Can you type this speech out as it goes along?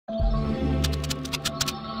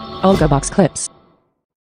AlgoBox clips.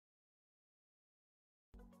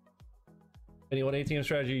 What ATM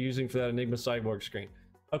strategy are you using for that Enigma sideboard screen?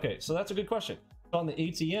 Okay, so that's a good question. So on the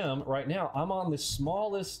ATM right now, I'm on the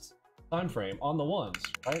smallest time frame on the ones,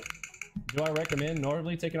 right? Do I recommend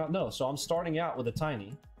normally taking out? No. So I'm starting out with a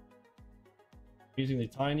tiny, using the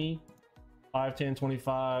tiny 5, 10,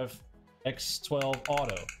 25 X12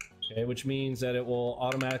 auto, okay, which means that it will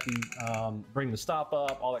automatically bring the stop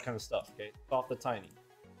up, all that kind of stuff. Okay, off the tiny.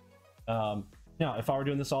 Now, if I were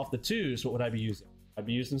doing this off the twos, what would I be using? I'd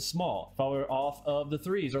be using small. If I were off of the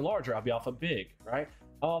threes or larger, I'd be off of big, right?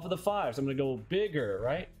 Off of the fives, I'm gonna go bigger,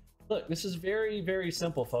 right? Look, this is very, very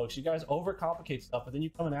simple, folks. You guys overcomplicate stuff, but then you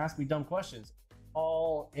come and ask me dumb questions.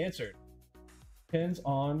 All answered. Depends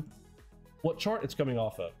on what chart it's coming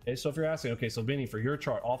off of. Okay, so if you're asking, okay, so Benny, for your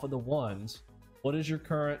chart, off of the ones, what is your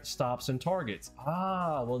current stops and targets?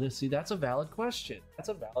 Ah, well, see, that's a valid question. That's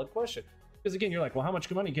a valid question. Because again, you're like, well, how much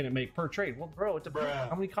money can it make per trade? Well, bro, it depends.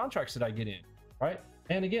 How many contracts did I get in? Right?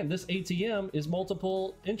 And again, this ATM is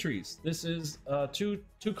multiple entries. This is two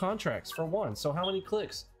contracts for one. So how many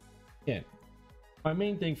clicks? Again, my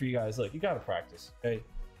main thing for you guys, look, you got to practice. Okay,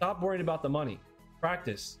 stop worrying about the money.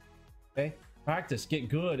 Practice. Okay, practice. Get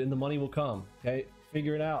good, and the money will come. Okay,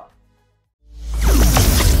 figure it out.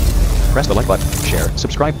 Press the like button, share,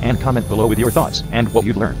 subscribe, and comment below with your thoughts and what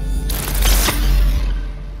you've learned.